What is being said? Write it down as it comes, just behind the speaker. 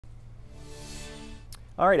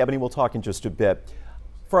All right, Ebony, we'll talk in just a bit.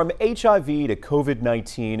 From HIV to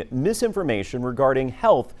COVID-19, misinformation regarding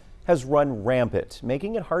health has run rampant,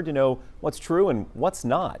 making it hard to know what's true and what's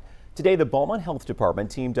not. Today, the Beaumont Health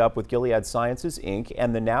Department teamed up with Gilead Sciences, Inc.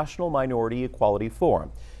 and the National Minority Equality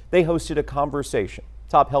Forum. They hosted a conversation.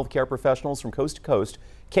 Top healthcare professionals from coast to coast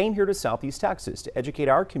came here to Southeast Texas to educate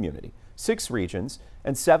our community, 6 regions,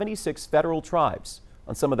 and 76 federal tribes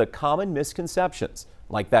on some of the common misconceptions,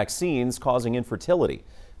 like vaccines causing infertility.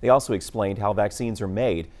 They also explained how vaccines are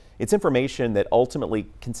made. It's information that ultimately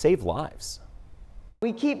can save lives.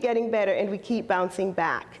 We keep getting better and we keep bouncing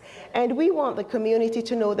back. And we want the community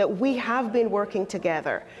to know that we have been working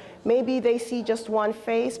together. Maybe they see just one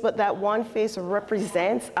face, but that one face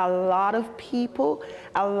represents a lot of people,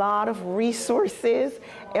 a lot of resources,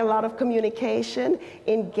 a lot of communication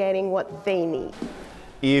in getting what they need.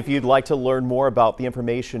 If you'd like to learn more about the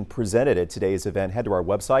information presented at today's event, head to our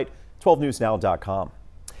website, 12newsnow.com.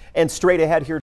 And straight ahead here